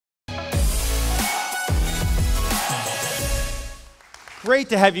Great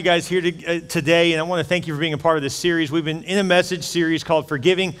to have you guys here today, and I want to thank you for being a part of this series. We've been in a message series called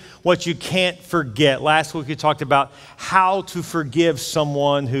Forgiving What You Can't Forget. Last week we talked about how to forgive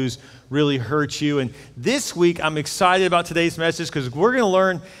someone who's really hurt you, and this week I'm excited about today's message because we're going to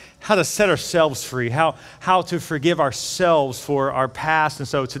learn how to set ourselves free, how to forgive ourselves for our past. And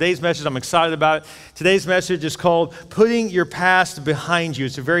so today's message, I'm excited about it. Today's message is called Putting Your Past Behind You.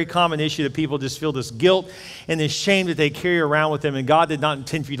 It's a very common issue that people just feel this guilt and this shame that they carry around with them. And God did not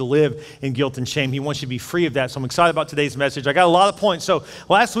intend for you to live in guilt and shame. He wants you to be free of that. So I'm excited about today's message. I got a lot of points. So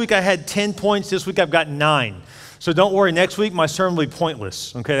last week I had 10 points. This week I've got 9. So don't worry, next week my sermon will be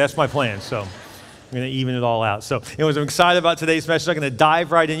pointless. Okay, that's my plan. So I'm going to even it all out. So anyways, I'm excited about today's message. I'm going to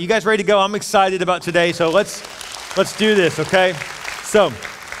dive right in. You guys ready to go? I'm excited about today. So let's do this, okay? So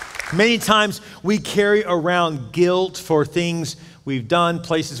many times we carry around guilt for things we've done,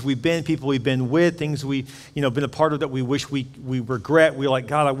 places we've been, people we've been with, things we've been a part of that we wish we regret. We're like,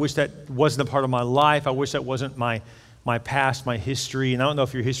 God, I wish that wasn't a part of my life. I wish that wasn't my past, my history. And I don't know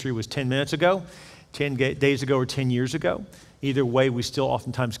if your history was 10 minutes ago, 10 days ago, or 10 years ago. Either way, we still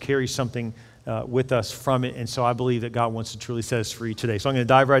oftentimes carry something with us from it. And so I believe that God wants to truly set us free today. So I'm going to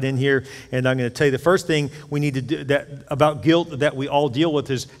dive right in here, and I'm going to tell you the first thing we need to do about guilt that we all deal with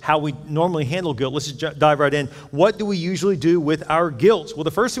is how we normally handle guilt. Let's just dive right in. What do we usually do with our guilt? Well,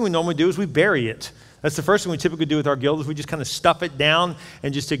 the first thing we normally do is we bury it. That's the first thing we typically do with our guilt is we just kind of stuff it down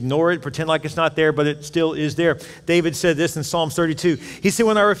and just ignore it, pretend like it's not there, but it still is there. David said this in Psalms 32. He said,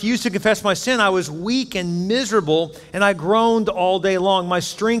 when I refused to confess my sin, I was weak and miserable, and I groaned all day long. My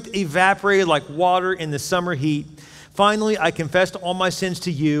strength evaporated like water in the summer heat. Finally, I confessed all my sins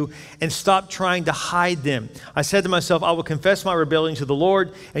to you and stopped trying to hide them. I said to myself, I will confess my rebellion to the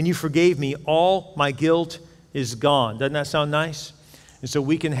Lord, and you forgave me. All my guilt is gone. Doesn't that sound nice? And so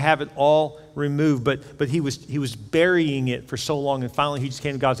we can have it all removed, but he was burying it for so long, and finally he just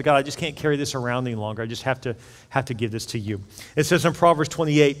came to God and said, God, I just can't carry this around any longer. I just have to give this to you. It says in Proverbs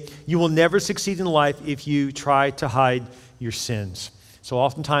 28, you will never succeed in life if you try to hide your sins. So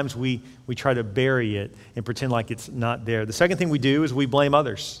oftentimes we try to bury it and pretend like it's not there. The second thing we do is we blame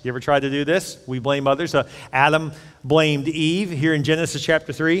others. You ever tried to do this? We blame others. Adam blamed Eve here in Genesis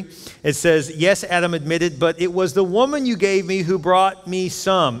chapter 3. It says, yes, Adam admitted, but it was the woman you gave me who brought me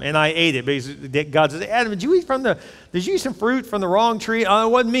some, and I ate it. Basically, God says, Adam, did you eat some fruit from the wrong tree? Oh,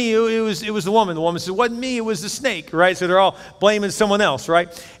 it wasn't me. It was the woman. The woman says, it wasn't me. It was the snake, right? So they're all blaming someone else,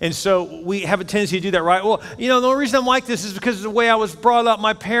 right? And so we have a tendency to do that, right? Well, the only reason I'm like this is because of the way I was brought up.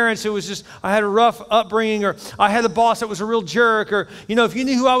 My parents, it was just, I had a rough upbringing, or I had a boss that was a real jerk, or, if you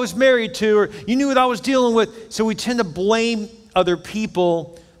knew who I was married to, or you knew what I was dealing with. So we tend to blame other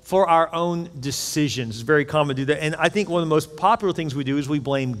people for our own decisions. It's very common to do that. And I think one of the most popular things we do is we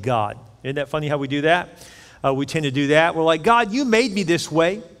blame God. Isn't that funny how we do that? We tend to do that. We're like, God, you made me this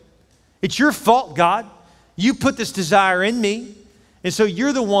way. It's your fault, God. You put this desire in me. And so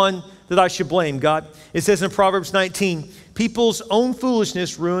you're the one that I should blame, God. It says in Proverbs 19, people's own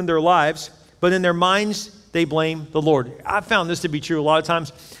foolishness ruined their lives, but in their minds, they blame the Lord. I've found this to be true. A lot of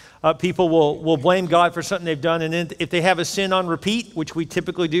times, people will blame God for something they've done. And then if they have a sin on repeat, which we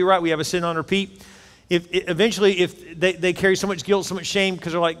typically do, right? We have a sin on repeat. If they carry so much guilt, so much shame,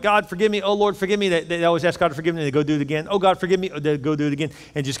 because they're like, God, forgive me. Oh, Lord, forgive me. They always ask God to forgive me, and they go do it again. Oh, God, forgive me. They go do it again,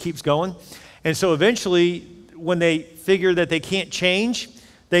 and it just keeps going. And so eventually, when they figure that they can't change,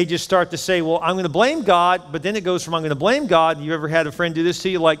 they just start to say, well, I'm going to blame God, but then it goes from I'm going to blame God. You ever had a friend do this to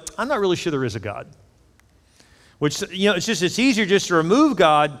you? Like, I'm not really sure there is a God. Which, it's easier just to remove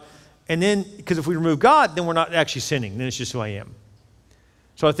God, and then, because if we remove God, then we're not actually sinning. Then it's just who I am.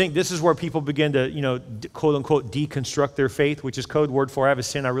 So I think this is where people begin to, quote unquote, deconstruct their faith, which is code word for I have a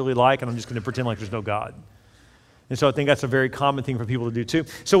sin I really like, and I'm just going to pretend like there's no God. And so I think that's a very common thing for people to do too.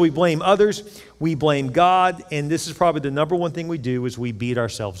 So we blame others, we blame God, and this is probably the number one thing we do is we beat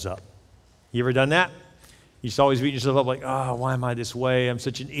ourselves up. You ever done that? You just always beat yourself up like, oh, why am I this way? I'm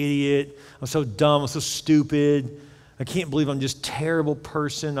such an idiot. I'm so dumb. I'm so stupid. I can't believe I'm just a terrible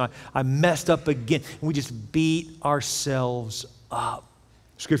person. I messed up again. And we just beat ourselves up.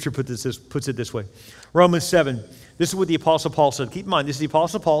 Scripture puts it this way. Romans 7. This is what the Apostle Paul said. Keep in mind, this is the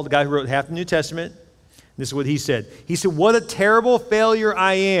Apostle Paul, the guy who wrote half the New Testament. This is what he said. He said, what a terrible failure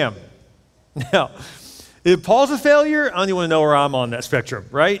I am. Now, if Paul's a failure, I don't even want to know where I'm on that spectrum,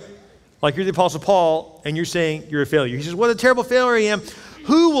 right? Like you're the Apostle Paul, and you're saying you're a failure. He says, what a terrible failure I am.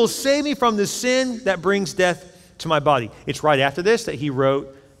 Who will save me from the sin that brings death to my body? It's right after this that he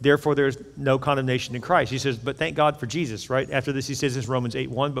wrote, therefore there's no condemnation in Christ. He says, but thank God for Jesus, right? After this, he says in Romans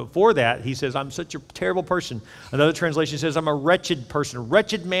 8:1, but before that, he says, I'm such a terrible person. Another translation says, I'm a wretched person,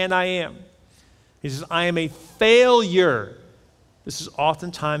 wretched man I am. He says, I am a failure. This is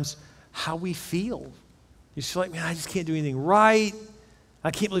oftentimes how we feel. You feel like, man, I just can't do anything right.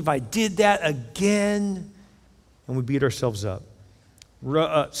 I can't believe I did that again. And we beat ourselves up.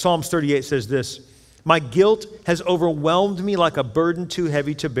 Psalms 38 says this, my guilt has overwhelmed me like a burden too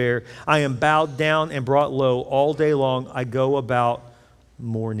heavy to bear. I am bowed down and brought low. All day long I go about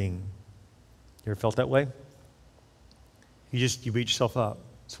mourning. You ever felt that way? You beat yourself up.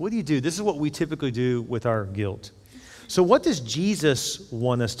 So what do? This is what we typically do with our guilt. So what does Jesus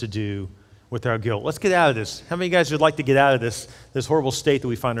want us to do with our guilt? Let's get out of this. How many of you guys would like to get out of this horrible state that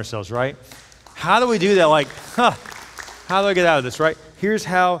we find ourselves, right? How do we do that? How do I get out of this, right? Here's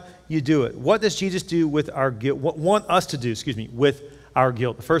how you do it. What does Jesus do with our guilt? What want us to do, with our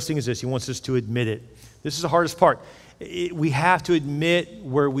guilt? The first thing is this. He wants us to admit it. This is the hardest part. We have to admit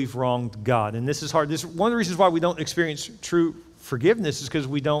where we've wronged God. And this is hard. This is one of the reasons why we don't experience true forgiveness is because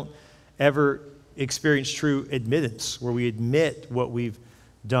we don't ever experience true admittance, where we admit what we've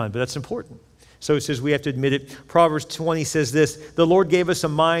done. But that's important. So it says we have to admit it. Proverbs 20 says this, the Lord gave us a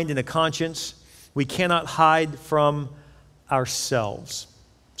mind and a conscience. We cannot hide from ourselves.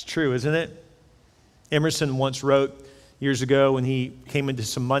 It's true, isn't it? Emerson once wrote years ago when he came into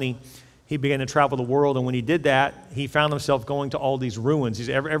some money, he began to travel the world, and when he did that, he found himself going to all these ruins. He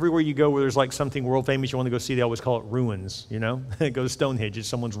said, everywhere you go where there's like something world famous you want to go see, they always call it ruins, you know? Go to Stonehenge, it's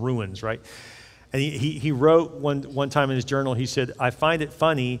someone's ruins, right? And he wrote one time in his journal, he said, I find it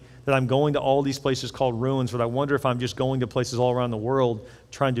funny that I'm going to all these places called ruins, but I wonder if I'm just going to places all around the world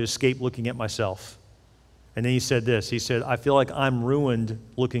trying to escape looking at myself. And then he said this, he said, I feel like I'm ruined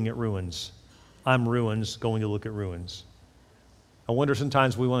looking at ruins. I'm ruins going to look at ruins. I wonder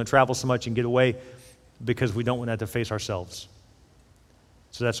sometimes we want to travel so much and get away because we don't want to have to face ourselves.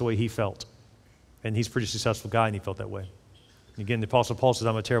 So that's the way he felt. And he's a pretty successful guy, and he felt that way. Again, the Apostle Paul says,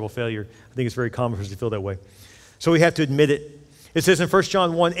 I'm a terrible failure. I think it's very common for us to feel that way. So we have to admit it. It says in 1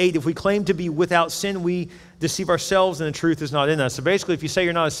 John 1:8, if we claim to be without sin, we deceive ourselves and the truth is not in us. So basically, if you say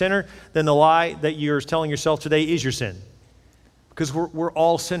you're not a sinner, then the lie that you're telling yourself today is your sin. Because we're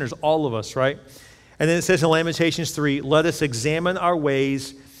all sinners, all of us, right? And then it says in Lamentations 3, let us examine our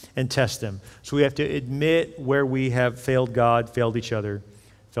ways and test them. So we have to admit where we have failed God, failed each other,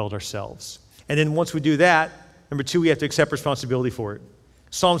 failed ourselves. And then once we do that, number 2, we have to accept responsibility for it.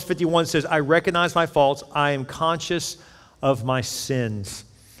 Psalms 51 says, I recognize my faults. I am conscious of my sins.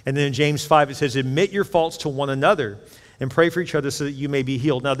 And then in James 5, it says, admit your faults to one another and pray for each other so that you may be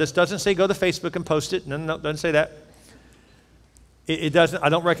healed. Now, this doesn't say go to Facebook and post it. No, it doesn't say that. It doesn't. I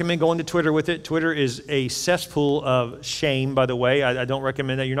don't recommend going to Twitter with it. Twitter is a cesspool of shame, by the way. I don't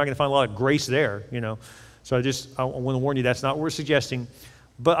recommend that. You're not going to find a lot of grace there, you know. So I want to warn you, that's not what we're suggesting.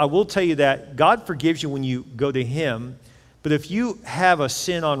 But I will tell you that God forgives you when you go to him. But if you have a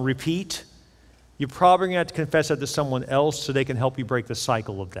sin on repeat, you're probably going to have to confess that to someone else so they can help you break the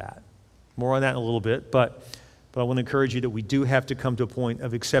cycle of that. More on that in a little bit. But I want to encourage you that we do have to come to a point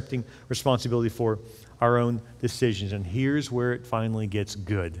of accepting responsibility for our own decisions. And here's where it finally gets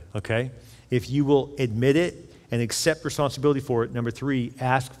good, okay? If you will admit it and accept responsibility for it, number 3,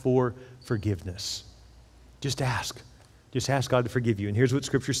 ask for forgiveness. Just ask. Just ask God to forgive you. And here's what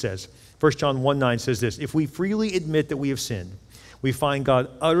Scripture says. 1 John 1:9 says this, if we freely admit that we have sinned, we find God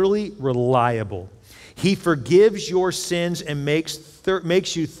utterly reliable. He forgives your sins and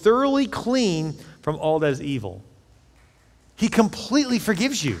makes you thoroughly clean from all that is evil. He completely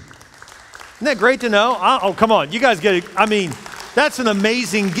forgives you. Isn't that great to know? Oh, come on. You guys get it. I mean, that's an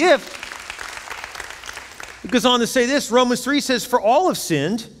amazing gift. It goes on to say this. Romans 3 says, for all have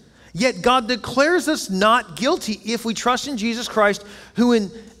sinned, yet God declares us not guilty if we trust in Jesus Christ, who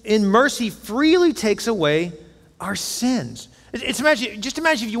in mercy freely takes away our sins. Just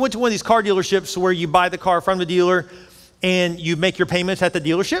imagine if you went to one of these car dealerships where you buy the car from the dealer and you make your payments at the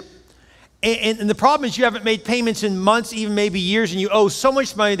dealership. And the problem is you haven't made payments in months, even maybe years, and you owe so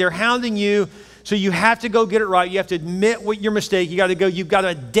much money. They're hounding you, so you have to go get it right. You have to admit what your mistake. You got to go. You've got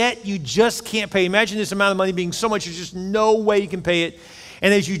a debt you just can't pay. Imagine this amount of money being so much, there's just no way you can pay it.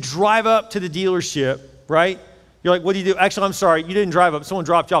 And as you drive up to the dealership, right, you're like, what do you do? Actually, I'm sorry, you didn't drive up. Someone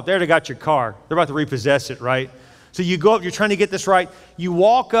dropped you off. They already got your car. They're about to repossess it, right? So you go up, you're trying to get this right. You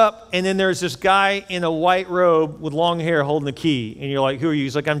walk up, and then there's this guy in a white robe with long hair holding the key. And you're like, who are you?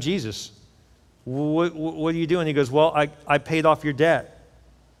 He's like, I'm Jesus. What are you doing? He goes, well, I paid off your debt.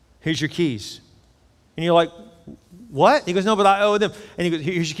 Here's your keys. And you're like, what? He goes, no, but I owe them. And he goes,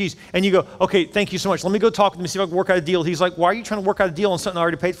 here's your keys. And you go, okay, thank you so much. Let me go talk to them and see if I can work out a deal. He's like, why are you trying to work out a deal on something I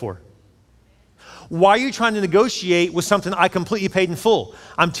already paid for? Why are you trying to negotiate with something I completely paid in full?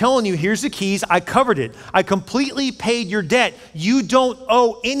 I'm telling you, here's the keys. I covered it. I completely paid your debt. You don't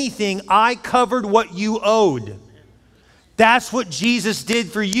owe anything. I covered what you owed. That's what Jesus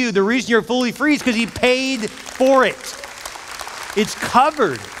did for you. The reason you're fully free is because he paid for it. It's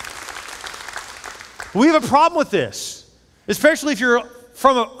covered. We have a problem with this, especially if you're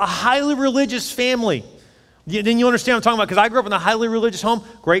from a highly religious family. Then you understand what I'm talking about, because I grew up in a highly religious home.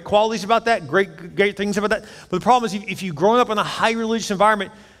 Great qualities about that, great things about that. But the problem is if you've grown up in a high religious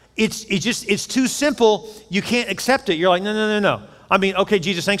environment, it's too simple. You can't accept it. You're like, no. I mean, okay,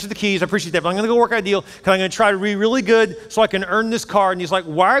 Jesus, thanks for the keys. I appreciate that. But I'm going to go work out a deal because I'm going to try to be really good so I can earn this car. And he's like,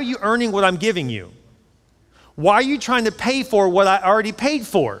 why are you earning what I'm giving you? Why are you trying to pay for what I already paid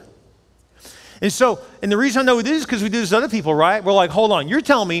for? And the reason I know we do this is because we do this to other people, right? We're like, hold on, you're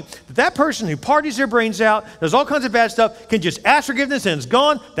telling me that person who parties their brains out, does all kinds of bad stuff, can just ask forgiveness and it's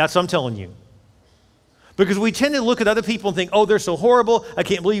gone? That's what I'm telling you. Because we tend to look at other people and think, oh, they're so horrible, I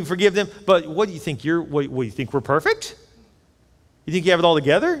can't believe you forgive them. But what do you think? What do you think we're perfect? You think you have it all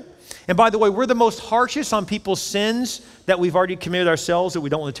together? And by the way, we're the most harshest on people's sins that we've already committed ourselves that we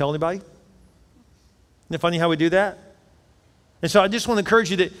don't want to tell anybody. Isn't it funny how we do that? And so I just want to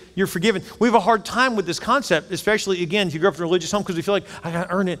encourage you that you're forgiven. We have a hard time with this concept, especially, again, if you grew up in a religious home, because we feel like, I got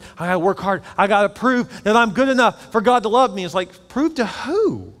to earn it. I got to work hard. I got to prove that I'm good enough for God to love me. It's like, prove to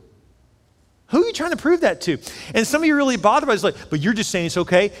who? Who are you trying to prove that to? And some of you are really bothered by it. It's like, but you're just saying it's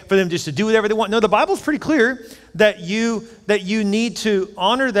okay for them just to do whatever they want. No, the Bible's pretty clear that you need to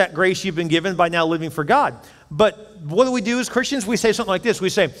honor that grace you've been given by now living for God. But what do we do as Christians? We say something like this. We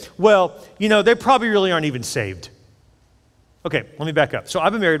say, well, they probably really aren't even saved. Okay, let me back up. So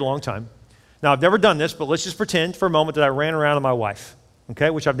I've been married a long time. Now, I've never done this, but let's just pretend for a moment that I ran around on my wife, okay,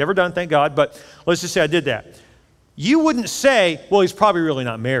 which I've never done, thank God, but let's just say I did that. You wouldn't say, well, he's probably really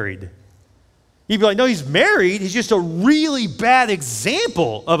not married. You'd be like, no, he's married. He's just a really bad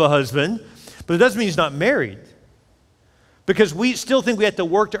example of a husband, but it doesn't mean he's not married. Because we still think we have to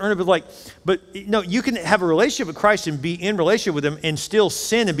work to earn it, but you can have a relationship with Christ and be in relationship with him and still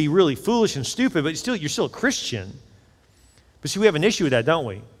sin and be really foolish and stupid, but you're still a Christian. But see, we have an issue with that, don't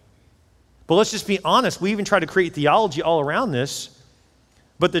we? But let's just be honest. We even try to create theology all around this.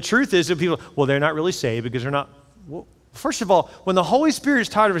 But the truth is that people, well, they're not really saved because they're not. Well, first of all, when the Holy Spirit is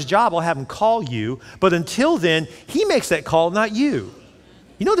tired of his job, I'll have him call you. But until then, he makes that call, not you.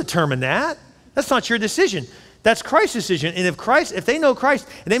 You don't determine that. That's not your decision. That's Christ's decision. And if they know Christ,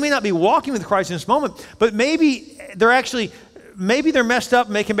 and they may not be walking with Christ in this moment, but maybe they're messed up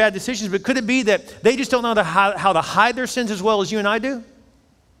making bad decisions, but could it be that they just don't know how to hide their sins as well as you and I do?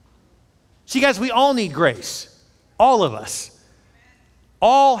 See, guys, we all need grace. All of us.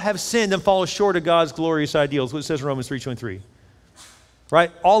 All have sinned and fallen short of God's glorious ideals, what it says in Romans 3:23.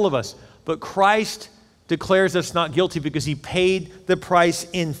 Right? All of us. But Christ declares us not guilty because he paid the price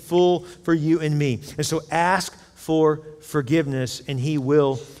in full for you and me. And so ask for forgiveness and he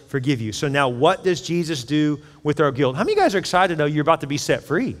will forgive you. So now what does Jesus do with our guilt? How many of you guys are excited to know you're about to be set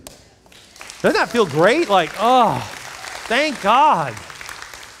free? Doesn't that feel great? Like, oh, thank God.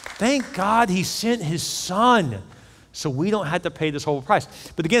 Thank God he sent his son so we don't have to pay this whole price.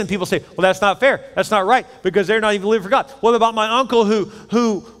 But again, people say, well, that's not fair. That's not right because they're not even living for God. What about my uncle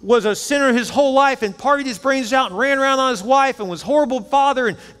who was a sinner his whole life and partied his brains out and ran around on his wife and was a horrible father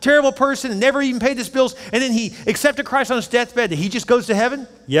and terrible person and never even paid his bills, and then he accepted Christ on his deathbed and he just goes to heaven?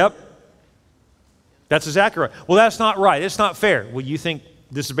 Yep. That's exactly right. Well, that's not right. It's not fair. Well, you think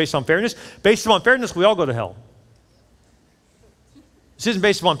this is based on fairness? Based upon fairness, we all go to hell. This isn't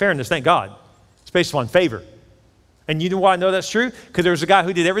based upon fairness, thank God. It's based upon favor. And you know why I know that's true? Because there was a guy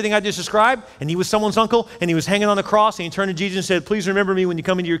who did everything I just described, and he was someone's uncle, and he was hanging on the cross, and he turned to Jesus and said, please remember me when you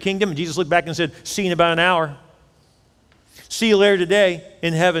come into your kingdom. And Jesus looked back and said, see you in about an hour. See you later today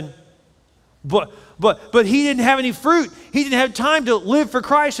in heaven. But he didn't have any fruit. He didn't have time to live for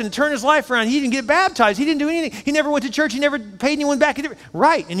Christ and turn his life around. He didn't get baptized. He didn't do anything. He never went to church. He never paid anyone back.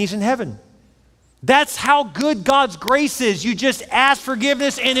 Right, and he's in heaven. That's how good God's grace is. You just ask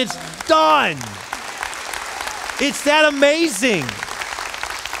forgiveness and it's done. It's that amazing.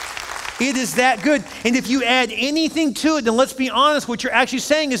 It is that good. And if you add anything to it, then let's be honest, what you're actually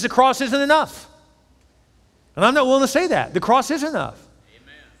saying is the cross isn't enough. And I'm not willing to say that. The cross is enough.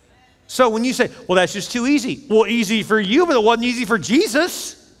 Amen. So when you say, well, that's just too easy. Well, easy for you, but it wasn't easy for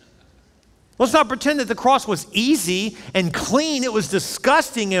Jesus. Let's not pretend that the cross was easy and clean. It was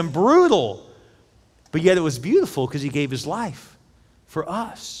disgusting and brutal. But yet it was beautiful because he gave his life for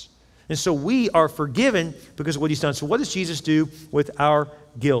us. And so we are forgiven because of what he's done. So what does Jesus do with our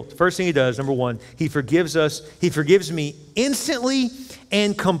guilt? First thing he does, number one, he forgives us. He forgives me instantly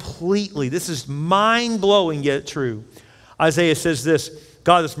and completely. This is mind-blowing yet true. Isaiah says this,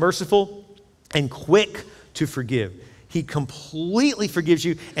 God is merciful and quick to forgive. He completely forgives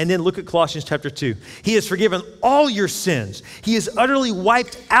you. And then look at Colossians chapter 2. He has forgiven all your sins. He has utterly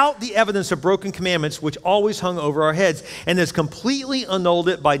wiped out the evidence of broken commandments which always hung over our heads and has completely annulled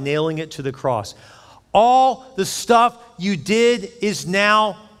it by nailing it to the cross. All the stuff you did is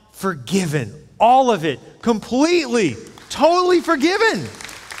now forgiven. All of it, completely, totally forgiven.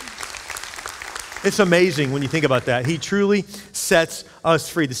 It's amazing when you think about that. He truly sets us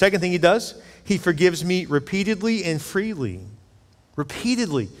free. The second thing he does, he forgives me repeatedly and freely.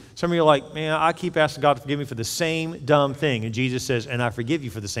 Repeatedly. Some of you are like, man, I keep asking God to forgive me for the same dumb thing. And Jesus says, and I forgive you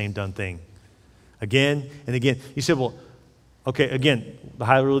for the same dumb thing. Again and again. You said, well, okay, again, the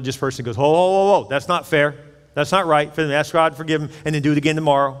highly religious person goes, whoa, whoa, whoa, whoa, that's not fair. That's not right. For them to ask God to forgive him and then do it again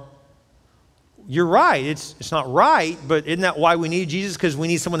tomorrow. You're right. It's not right, but isn't that why we need Jesus? Because we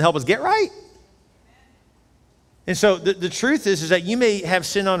need someone to help us get right? And so the truth is that you may have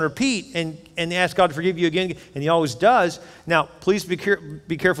sin on repeat and ask God to forgive you again, and he always does. Now, please be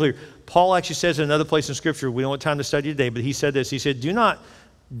careful here. Paul actually says in another place in Scripture, we don't have time to study today, but he said this. He said, do not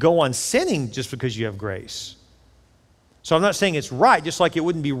go on sinning just because you have grace. So I'm not saying it's right, just like it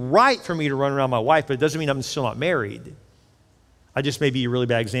wouldn't be right for me to run around my wife, but it doesn't mean I'm still not married. I just may be a really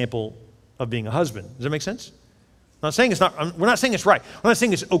bad example of being a husband. Does that make sense? I'm not saying it's not, we're not saying it's right. We're not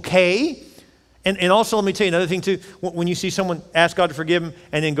saying it's okay. And also, let me tell you another thing too. When you see someone ask God to forgive them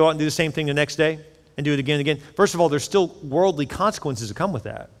and then go out and do the same thing the next day and do it again and again, first of all, there's still worldly consequences that come with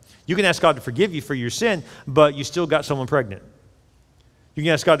that. You can ask God to forgive you for your sin, but you still got someone pregnant. You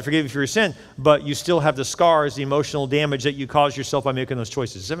can ask God to forgive you for your sin, but you still have the scars, the emotional damage that you caused yourself by making those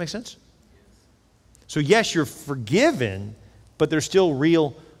choices. Does that make sense? So yes, you're forgiven, but there's still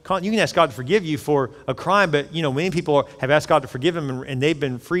real you can ask God to forgive you for a crime, but many people have asked God to forgive them and they've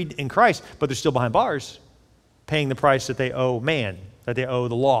been freed in Christ, but they're still behind bars, paying the price that they owe man, that they owe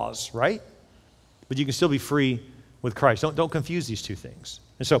the laws, right? But you can still be free with Christ. Don't confuse these two things.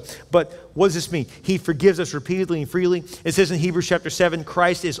 And so, but what does this mean? He forgives us repeatedly and freely. It says in Hebrews chapter 7,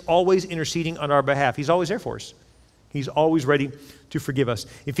 Christ is always interceding on our behalf. He's always there for us. He's always ready to forgive us.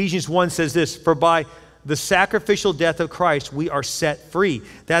 Ephesians 1 says this, for by the sacrificial death of Christ, we are set free.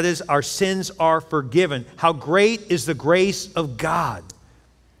 That is, our sins are forgiven. How great is the grace of God?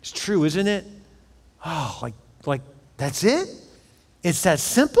 It's true, isn't it? Oh, like that's it? It's that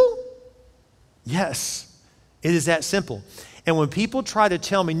simple? Yes, it is that simple. And when people try to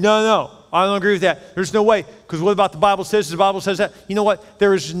tell me, no, I don't agree with that. There's no way. Because what about the Bible says? The Bible says that. You know what?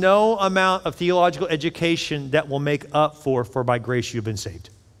 There is no amount of theological education that will make up for by grace you've been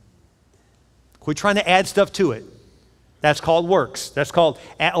saved. Quit trying to add stuff to it. That's called works. That's called,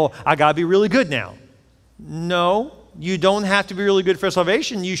 I got to be really good now. No, you don't have to be really good for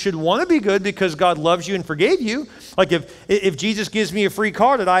salvation. You should want to be good because God loves you and forgave you. Like if Jesus gives me a free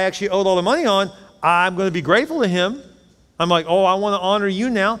car that I actually owed all the money on, I'm going to be grateful to him. I'm like, I want to honor you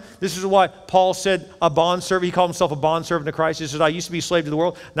now. This is why Paul said a bondservant. He called himself a bondservant to Christ. He says, I used to be a slave to the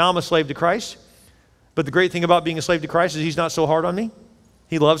world. Now I'm a slave to Christ. But the great thing about being a slave to Christ is he's not so hard on me.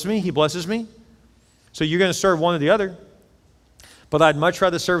 He loves me. He blesses me. So you're going to serve one or the other. But I'd much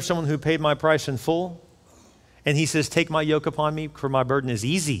rather serve someone who paid my price in full. And he says, take my yoke upon me, for my burden is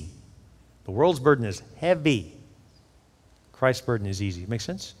easy. The world's burden is heavy. Christ's burden is easy. Make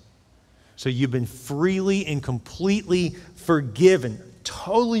sense? So you've been freely and completely forgiven,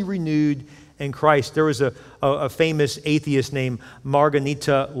 totally renewed in Christ. There was a famous atheist named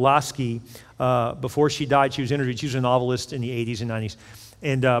Margarita Lasky. Before she died, she was interviewed. She was a novelist in the 80s and 90s.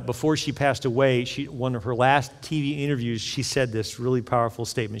 And before she passed away, one of her last TV interviews, she said this really powerful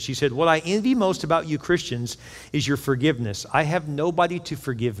statement. She said, what I envy most about you Christians is your forgiveness. I have nobody to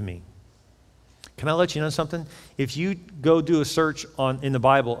forgive me. Can I let you know something? If you go do a search in the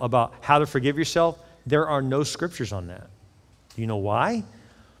Bible about how to forgive yourself, there are no scriptures on that. Do you know why?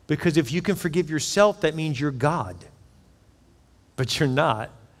 Because if you can forgive yourself, that means you're God. But you're not.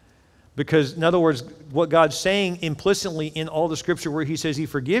 Because, in other words, what God's saying implicitly in all the scripture where he says he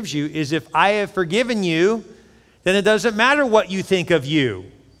forgives you is if I have forgiven you, then it doesn't matter what you think of you.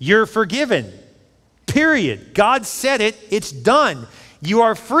 You're forgiven. Period. God said it. It's done. You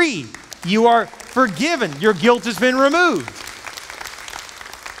are free. You are forgiven. Your guilt has been removed.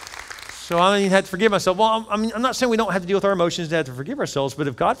 So I don't even have to forgive myself. Well, I'm not saying we don't have to deal with our emotions and have to forgive ourselves, but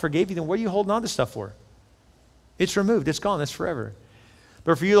if God forgave you, then what are you holding on to stuff for? It's removed. It's gone. That's forever.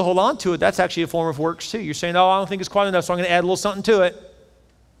 But for you to hold on to it, that's actually a form of works too. You're saying, I don't think it's quite enough, so I'm going to add a little something to it.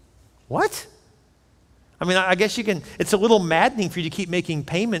 What? I mean, I guess you can, it's a little maddening for you to keep making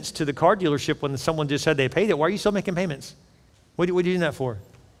payments to the car dealership when someone just said they paid it. Why are you still making payments? What are you doing that for?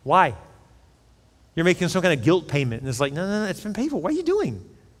 Why? You're making some kind of guilt payment. And it's like, no, it's been paid for. What are you doing?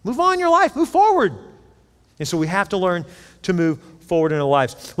 Move on in your life. Move forward. And so we have to learn to move forward in our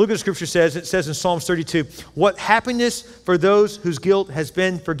lives. Look at what Scripture says. It says in Psalms 32, what happiness for those whose guilt has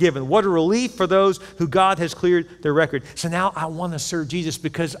been forgiven. What a relief for those who God has cleared their record. So now I want to serve Jesus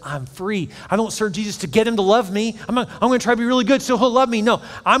because I'm free. I don't serve Jesus to get him to love me. I'm going to try to be really good so he'll love me. No,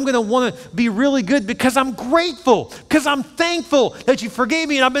 I'm going to want to be really good because I'm grateful, because I'm thankful that you forgave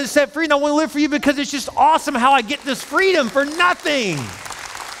me and I've been set free, and I want to live for you because it's just awesome how I get this freedom for nothing.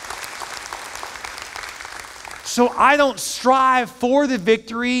 So I don't strive for the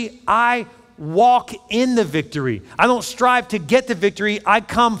victory, I walk in the victory. I don't strive to get the victory, I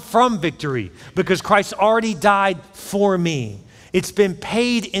come from victory because Christ already died for me. It's been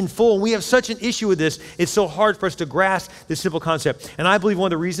paid in full. And we have such an issue with this, it's so hard for us to grasp this simple concept. And I believe one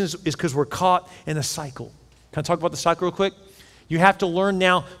of the reasons is because we're caught in a cycle. Can I talk about the cycle real quick? You have to learn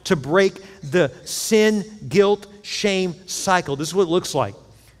now to break the sin, guilt, shame cycle. This is what it looks like.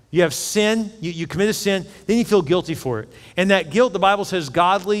 You have sin, you commit a sin, then you feel guilty for it. And that guilt, the Bible says,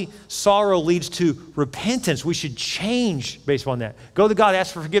 godly sorrow leads to repentance. We should change based on that. Go to God,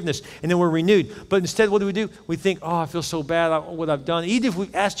 ask for forgiveness, and then we're renewed. But instead, what do? We think, oh, I feel so bad what I've done. Even if we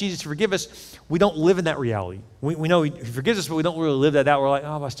ask Jesus to forgive us, we don't live in that reality. We know he forgives us, but we don't really live that out. We're like,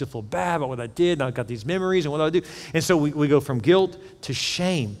 oh, I still feel bad about what I did, and I've got these memories, and what do I do? And so we go from guilt to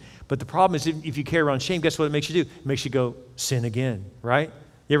shame. But the problem is if you carry around shame, guess what it makes you do? It makes you go sin again, right?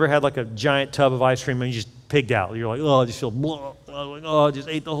 You ever had like a giant tub of ice cream and you just pigged out? You're like, oh, I just feel, oh, I just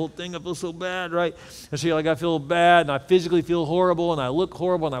ate the whole thing. I feel so bad, right? And so you're like, I feel bad, and I physically feel horrible, and I look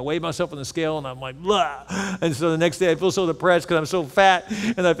horrible, and I weigh myself on the scale, and I'm like, blah. And so the next day I feel so depressed because I'm so fat,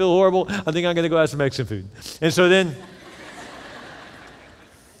 and I feel horrible. I think I'm going to go have some Mexican food. And so then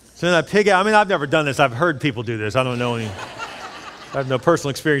I pig out. I mean, I've never done this. I've heard people do this. I don't know any. I have no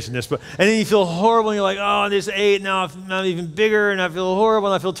personal experience in this, and then you feel horrible, and you're like, oh, I just ate, now I'm even bigger, and I feel horrible,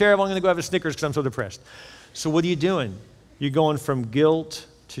 and I feel terrible, I'm going to go have a Snickers because I'm so depressed. So what are you doing? You're going from guilt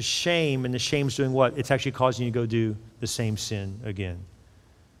to shame, and the shame's doing what? It's actually causing you to go do the same sin again.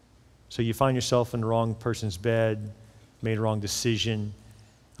 So you find yourself in the wrong person's bed, made a wrong decision.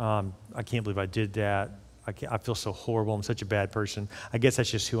 I can't believe I did that. I feel so horrible, I'm such a bad person. I guess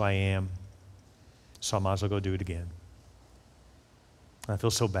that's just who I am, so I might as well go do it again. I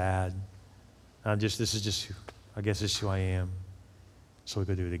feel so bad. I guess this is who I am. So we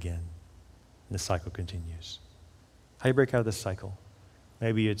go do it again. And the cycle continues. How do you break out of this cycle?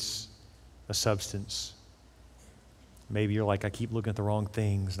 Maybe it's a substance. Maybe you're like, I keep looking at the wrong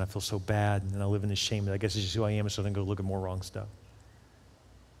things and I feel so bad and I live in this shame. I guess it's just who I am, so then go look at more wrong stuff.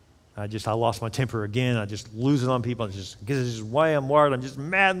 I lost my temper again. I just lose it on people. I guess it's just why I'm wired. I'm just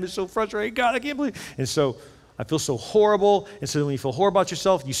mad. I'm just so frustrated. God, I can't believe. And so I feel so horrible, and so when you feel horrible about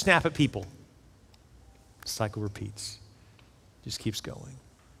yourself, you snap at people. The cycle repeats. Just keeps going.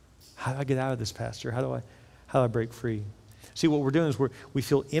 How do I get out of this, Pastor? How do I break free? See, what we're doing is we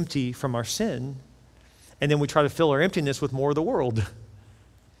feel empty from our sin, and then we try to fill our emptiness with more of the world.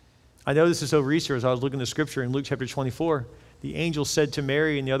 I know this is over Easter. As I was looking at the scripture in Luke chapter 24, the angel said to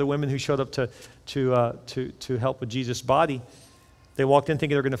Mary and the other women who showed up to help with Jesus' body, they walked in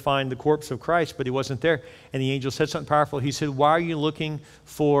thinking they're going to find the corpse of Christ, but he wasn't there. And the angel said something powerful. He said, why are you looking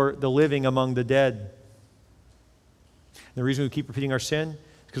for the living among the dead? And the reason we keep repeating our sin is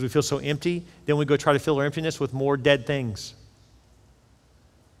because we feel so empty. Then we go try to fill our emptiness with more dead things.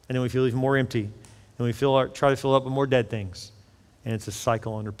 And then we feel even more empty. And we try to fill up with more dead things. And it's a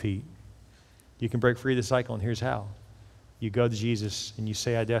cycle on repeat. You can break free of the cycle, and here's how. You go to Jesus and you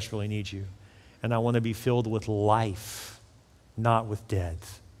say, I desperately need you. And I want to be filled with life, not with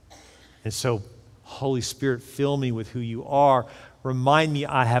death. And so, Holy Spirit, fill me with who you are. Remind me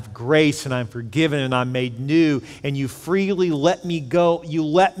I have grace and I'm forgiven and I'm made new. And you freely let me go. You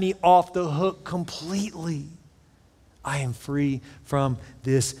let me off the hook completely. I am free from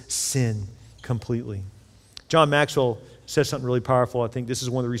this sin completely. John Maxwell says something really powerful. I think this is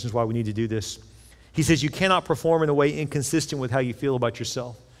one of the reasons why we need to do this. He says, you cannot perform in a way inconsistent with how you feel about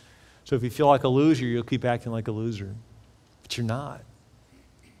yourself. So if you feel like a loser, you'll keep acting like a loser. But you're not.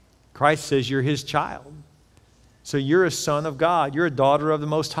 Christ says you're his child. So you're a son of God. You're a daughter of the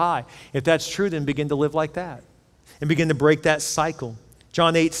Most High. If that's true, then begin to live like that and begin to break that cycle.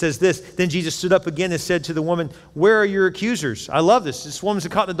 John 8 says this, then Jesus stood up again and said to the woman, where are your accusers? I love this. This woman's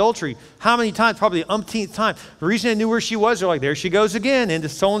caught in adultery. How many times? Probably the umpteenth time. The reason they knew where she was, they're like, there she goes again into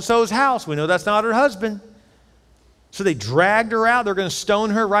so-and-so's house. We know that's not her husband. So they dragged her out. They're going to stone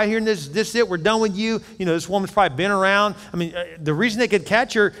her right here in this is it. We're done with you. You know, this woman's probably been around. I mean, the reason they could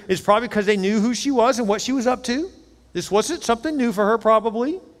catch her is probably because they knew who she was and what she was up to. This wasn't something new for her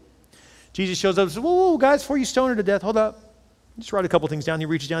probably. Jesus shows up and says, whoa, guys, before you stone her to death, hold up. Just write a couple things down. He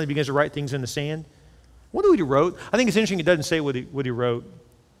reaches down and begins to write things in the sand. wonder what he wrote. I think it's interesting it doesn't say what he wrote.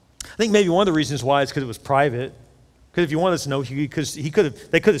 I think maybe one of the reasons why is because it was private. Because if you want us to know, they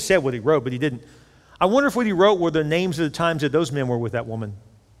could have said what he wrote, but he didn't. I wonder if what he wrote were the names of the times that those men were with that woman.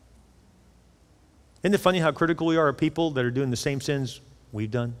 Isn't it funny how critical we are of people that are doing the same sins we've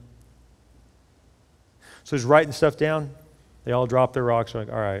done? So he's writing stuff down. They all drop their rocks. They're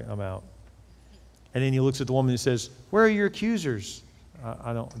like, all right, I'm out. And then he looks at the woman and says, where are your accusers?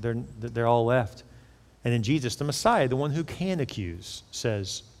 They're all left. And then Jesus, the Messiah, the one who can accuse,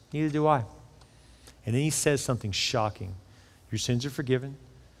 says, neither do I. And then he says something shocking. Your sins are forgiven.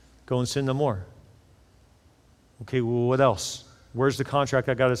 Go and sin no more. Okay, well, what else? Where's the contract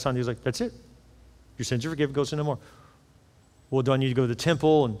I got to sign? He's like, that's it. Your sins are forgiven. Go sin no more. Well, do I need to go to the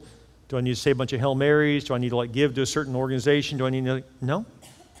temple? And do I need to say a bunch of Hail Marys? Do I need to give to a certain organization? Do I need to, no.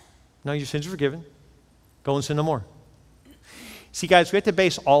 No, your sins are forgiven. Go and sin no more. See, guys, we have to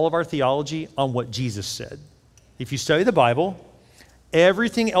base all of our theology on what Jesus said. If you study the Bible,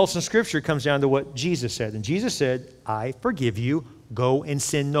 everything else in Scripture comes down to what Jesus said. And Jesus said, I forgive you. Go and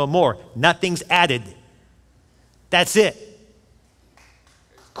sin no more. Nothing's added. That's it.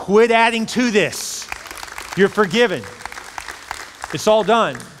 Quit adding to this. You're forgiven. It's all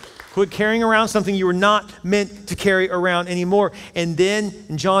done. Quit carrying around something you were not meant to carry around anymore. And then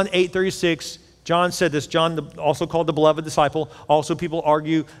in John 8:36, John said this. John, also called the beloved disciple. Also, people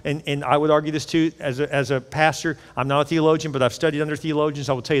argue, and I would argue this too as a pastor. I'm not a theologian, but I've studied under theologians.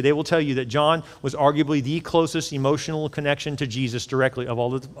 I will tell you, they will tell you that John was arguably the closest emotional connection to Jesus directly of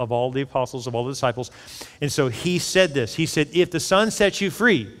all the apostles, of all the disciples. And so he said this. He said, if the Son sets you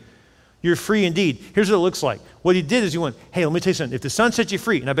free, you're free indeed. Here's what it looks like. What he did is he went, hey, let me tell you something. If the Son sets you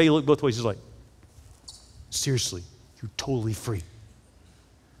free, and I bet you look both ways, he's like, seriously, you're totally free.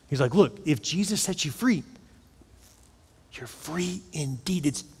 He's like, look, if Jesus sets you free, you're free indeed.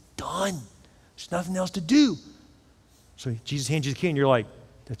 It's done. There's nothing else to do. So Jesus hands you the key, and you're like,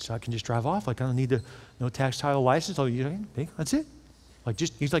 I can just drive off. I don't need no tax title license. Oh, that's it.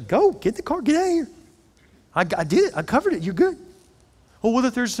 He's like, go, get in the car, get out of here. I did it. I covered it. You're good. Well, what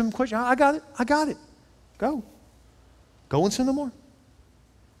if there's some question? I got it. Go and sin no more.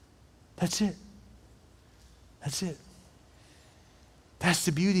 That's it. That's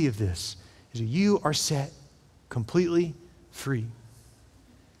the beauty of this, is that you are set completely free.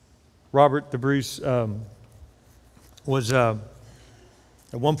 Robert the Bruce was at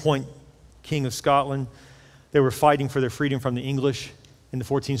one point king of Scotland. They were fighting for their freedom from the English in the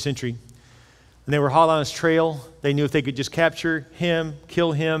 14th century. And they were hot on his trail. They knew if they could just capture him,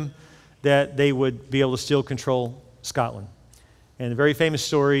 kill him, that they would be able to still control Scotland. And a very famous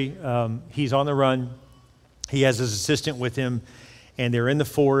story, he's on the run. He has his assistant with him. And they're in the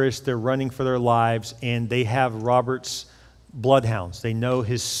forest, they're running for their lives, and they have Robert's bloodhounds. They know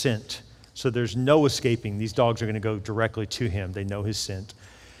his scent. So there's no escaping. These dogs are going to go directly to him. They know his scent.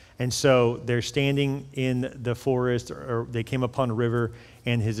 And so they're standing in the forest, or they came upon a river,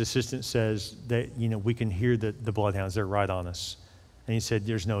 and his assistant says that, we can hear the bloodhounds. They're right on us. And he said,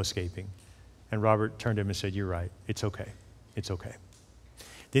 there's no escaping. And Robert turned to him and said, you're right. It's okay. It's okay.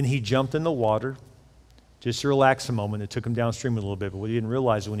 Then he jumped in the water, just to relax a moment. It took him downstream a little bit, but what he didn't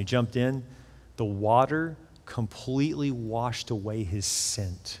realize is when he jumped in, the water completely washed away his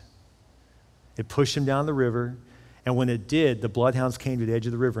scent. It pushed him down the river, and when it did, the bloodhounds came to the edge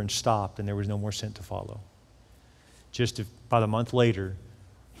of the river and stopped, and there was no more scent to follow. About a month later,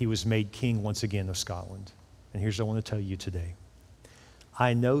 he was made king once again of Scotland. And here's what I want to tell you today.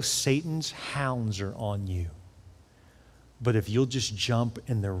 I know Satan's hounds are on you, but if you'll just jump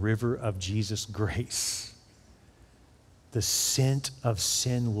in the river of Jesus' grace, the scent of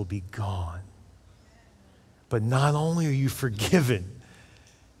sin will be gone. But not only are you forgiven,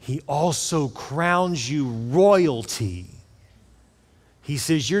 he also crowns you royalty. He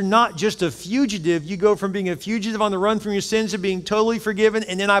says, you're not just a fugitive. You go from being a fugitive on the run from your sins to being totally forgiven,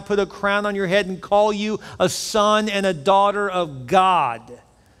 and then I put a crown on your head and call you a son and a daughter of God.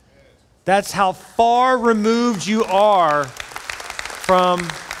 That's how far removed you are from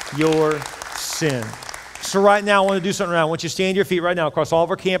your sin. So right now, I want to do something right now. I want you to stand to your feet right now across all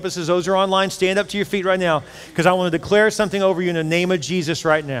of our campuses. Those who are online, stand up to your feet right now, because I want to declare something over you in the name of Jesus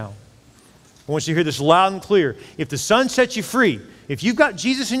right now. I want you to hear this loud and clear. If the Son sets you free, if you've got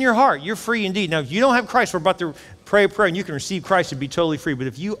Jesus in your heart, you're free indeed. Now, if you don't have Christ, we're about to pray a prayer, and you can receive Christ and be totally free. But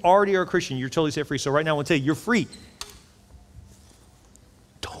if you already are a Christian, you're totally set free. So right now, I want to tell you, you're free.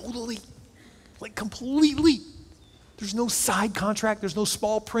 Totally. Like completely. There's no side contract. There's no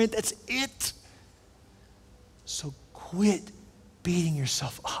small print. That's it. So quit beating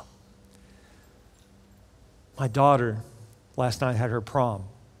yourself up. My daughter last night had her prom.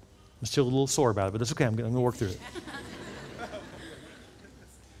 I'm still a little sore about it, but that's okay. I'm going to work through it.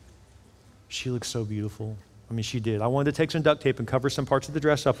 She looks so beautiful. I mean, she did. I wanted to take some duct tape and cover some parts of the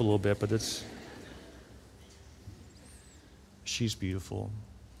dress up a little bit, but she's beautiful.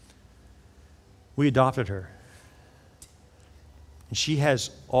 We adopted her. And she has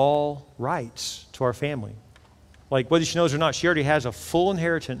all rights to our family. Like, whether she knows or not, she already has a full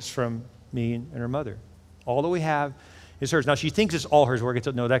inheritance from me and her mother. All that we have is hers. Now, she thinks it's all hers.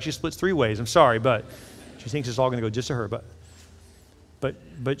 No, it actually splits 3 ways. I'm sorry, but she thinks it's all going to go just to her.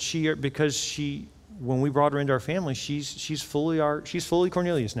 But she, because she, when we brought her into our family, she's fully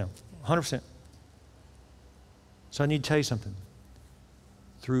Cornelius now, 100%. So I need to tell you something.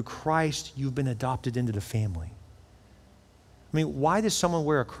 Through Christ, you've been adopted into the family. I mean, why does someone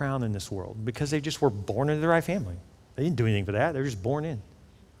wear a crown in this world? Because they just were born into the right family. They didn't do anything for that. They're just born in.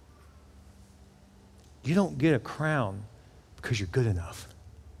 You don't get a crown because you're good enough.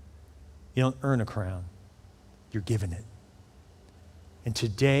 You don't earn a crown. You're given it. And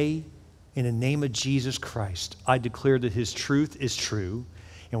today, in the name of Jesus Christ, I declare that his truth is true.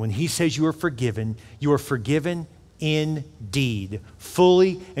 And when he says you are forgiven indeed,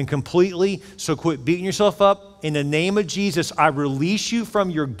 fully and completely. So quit beating yourself up. In the name of Jesus, I release you from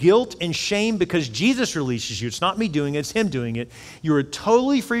your guilt and shame because Jesus releases you. It's not me doing it, it's him doing it. You are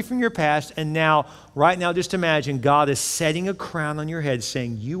totally free from your past. And now, right now, just imagine God is setting a crown on your head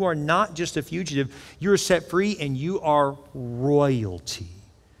saying, you are not just a fugitive, you are set free and you are royalty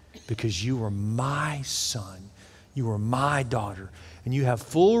because you are my son, you are my daughter, and you have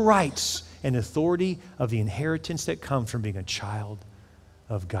full rights and authority of the inheritance that comes from being a child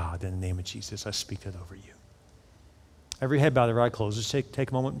of God. In the name of Jesus, I speak that over you. Every head bowed, every eye closed. Just take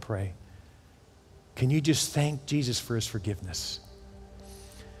a moment and pray. Can you just thank Jesus for his forgiveness?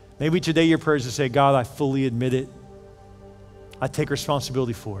 Maybe today your prayer is to say, God, I fully admit it. I take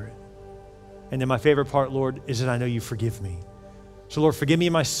responsibility for it. And then my favorite part, Lord, is that I know you forgive me. So Lord, forgive me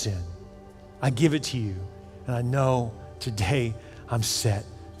of my sin. I give it to you. And I know today I'm set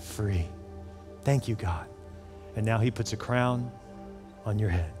free. Thank you, God. And now he puts a crown on your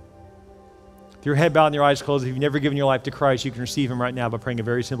head. With your head bowed and your eyes closed, if you've never given your life to Christ, you can receive him right now by praying a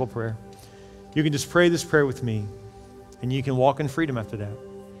very simple prayer. You can just pray this prayer with me, and you can walk in freedom after that.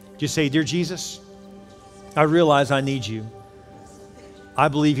 Just say, Dear Jesus, I realize I need you. I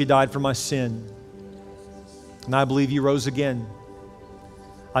believe you died for my sin, and I believe you rose again.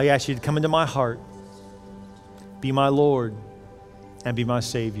 I ask you to come into my heart, be my Lord, and be my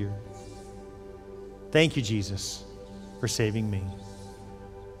Savior. Thank you, Jesus, for saving me.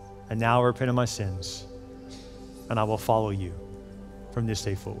 And now I repent of my sins, and I will follow you from this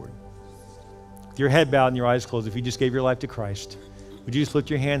day forward. With your head bowed and your eyes closed, if you just gave your life to Christ, would you just lift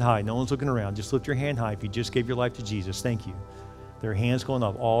your hand high? No one's looking around. Just lift your hand high if you just gave your life to Jesus. Thank you. There are hands going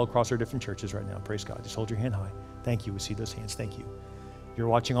up all across our different churches right now. Praise God. Just hold your hand high. Thank you. We see those hands. Thank you. If you're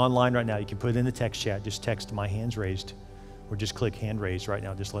watching online right now, you can put it in the text chat. Just text my hands raised, or just click hand raised right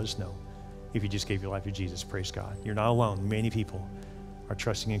now. Just let us know if you just gave your life to Jesus. Praise God. You're not alone. Many people are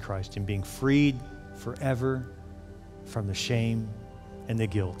trusting in Christ and being freed forever from the shame and the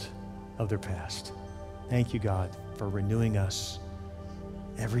guilt of their past. Thank you, God, for renewing us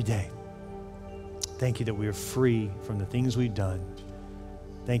every day. Thank you that we are free from the things we've done.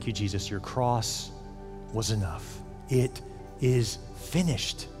 Thank you, Jesus. Your cross was enough. It is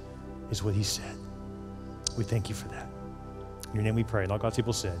finished, is what he said. We thank you for that. In your name we pray. And all God's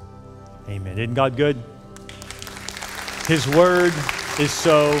people said, amen. Isn't God good? His word is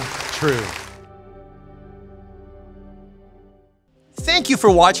so true. Thank you for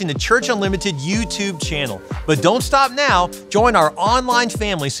watching the Church Unlimited YouTube channel. But don't stop now. Join our online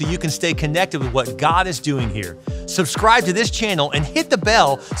family so you can stay connected with what God is doing here. Subscribe to this channel and hit the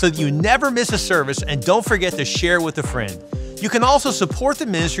bell so that you never miss a service, and don't forget to share with a friend. You can also support the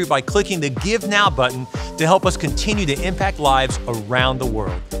ministry by clicking the Give Now button to help us continue to impact lives around the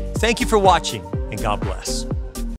world. Thank you for watching, and God bless.